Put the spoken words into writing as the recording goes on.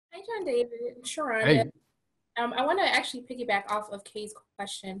Hi, John David. Sharonda. Hey, I want to actually piggyback off of Kay's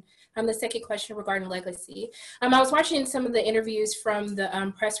question, the second question regarding legacy. I was watching some of the interviews from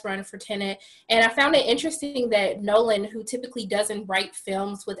the press run for Tenet, and I found it interesting that Nolan, who typically doesn't write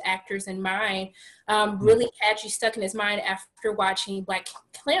films with actors in mind, mm, really had you stuck in his mind after watching Black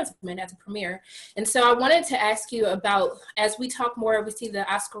Klansman as a premiere. And so I wanted to ask you about, as we talk more, we see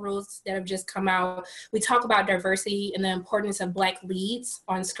the Oscar rules that have just come out, we talk about diversity and the importance of Black leads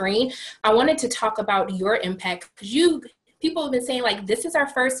on screen. I wanted to talk about your impact because people have been saying like this is our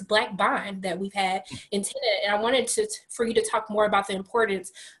first Black Bond that we've had in Tenet, and I wanted for you to talk more about the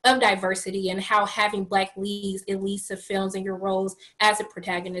importance of diversity and how having Black leads it leads to films and your roles as a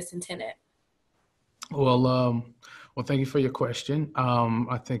protagonist in Tenet. well, thank you for your question.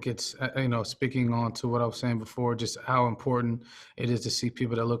 I think it's, speaking on to what I was saying before, just how important it is to see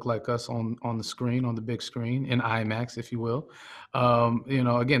people that look like us on the screen, on the big screen, in IMAX, if you will.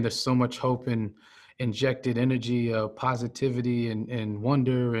 Again, there's so much hope and injected energy, positivity, and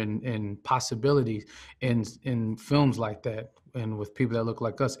wonder and possibility in films like that, and with people that look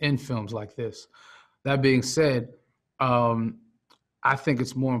like us in films like this. That being said, um, I think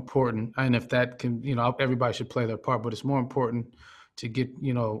it's more important, and if that can, everybody should play their part, but it's more important to get,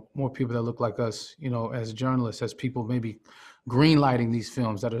 more people that look like us, as journalists, as people maybe green lighting these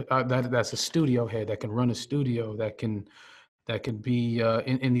films that's a studio head that can run a studio that can be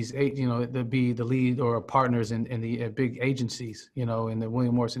in these to be the lead or partners in the big agencies, in the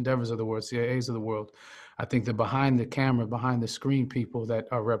William Morris Endeavors of the world, CIAs of the world. I think the behind the camera, behind the screen people that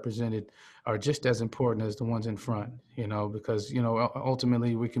are represented are just as important as the ones in front, because,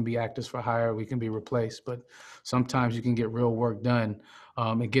 ultimately we can be actors for hire, we can be replaced, but sometimes you can get real work done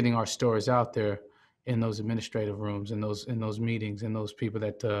in getting our stories out there in those administrative rooms, in those meetings, in those people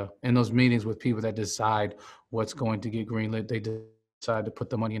that in those meetings with people that decide what's going to get greenlit. They decide to put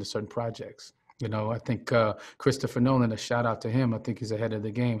the money into certain projects. I think Christopher Nolan, a shout out to him. I think he's ahead of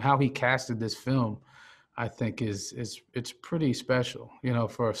the game. How he casted this film, I think it's pretty special.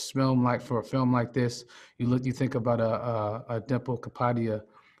 For a film like this, you think about a Dimple Kapadia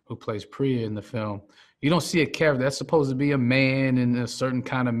who plays Priya in the film. You don't see a character that's supposed to be a man and a certain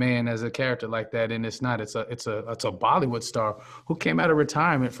kind of man as a character like that, and it's not. It's a Bollywood star who came out of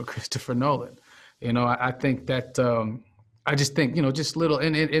retirement for Christopher Nolan. I think that I just think, just little,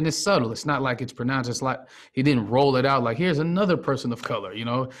 and it's subtle. It's not like it's pronounced. It's like he didn't roll it out like, here's another person of color.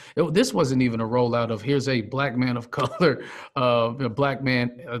 This wasn't even a rollout of here's a Black man of color, a Black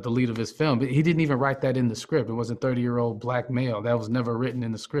man, the lead of his film. But he didn't even write that in the script. It wasn't 30-year-old Black male. That was never written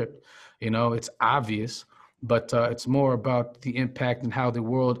in the script. It's obvious, but it's more about the impact and how the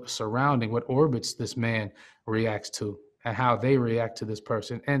world surrounding what orbits this man reacts to, and how they react to this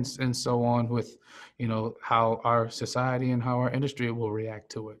person, and so on, with how our society and how our industry will react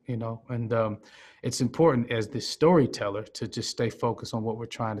to it. And it's important as the storyteller to just stay focused on what we're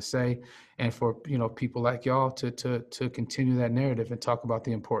trying to say, and for people like y'all to continue that narrative and talk about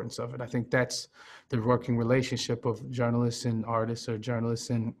the importance of it. I think that's the working relationship of journalists and artists, or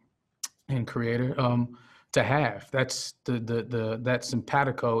journalists and creator, to have. That's that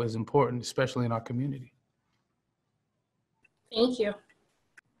simpatico is important, especially in our community. Thank you.